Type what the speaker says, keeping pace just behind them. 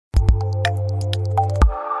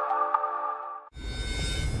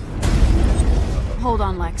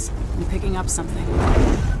Lex. I'm picking up something.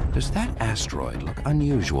 Does that asteroid look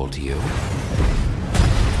unusual to you?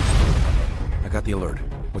 I got the alert.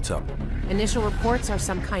 What's up? Initial reports are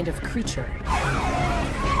some kind of creature.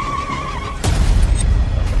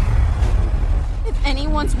 If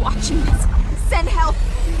anyone's watching this, send help!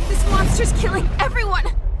 This monster's killing everyone!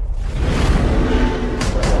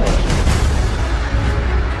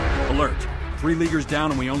 Alert. 3 Leaguers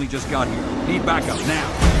down and we only just got here. Need backup now.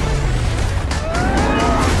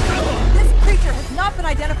 This creature has not been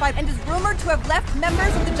identified and is rumored to have left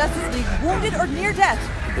members of the Justice League wounded or near death.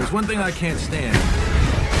 There's one thing I can't stand.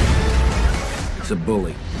 It's a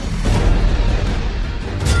bully.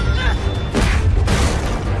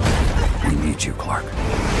 We need you, Clark.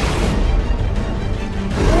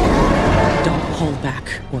 Don't hold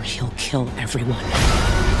back, or he'll kill everyone.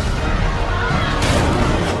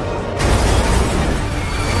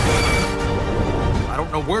 I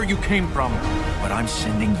don't know where you came from, but I'm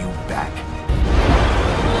sending you back.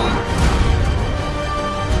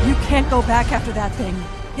 You can't go back after that thing.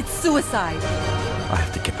 It's suicide. I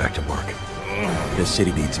have to get back to work. This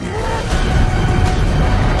city needs me.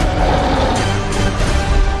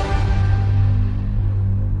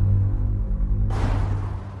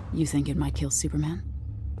 You think it might kill Superman?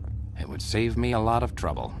 It would save me a lot of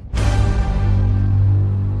trouble.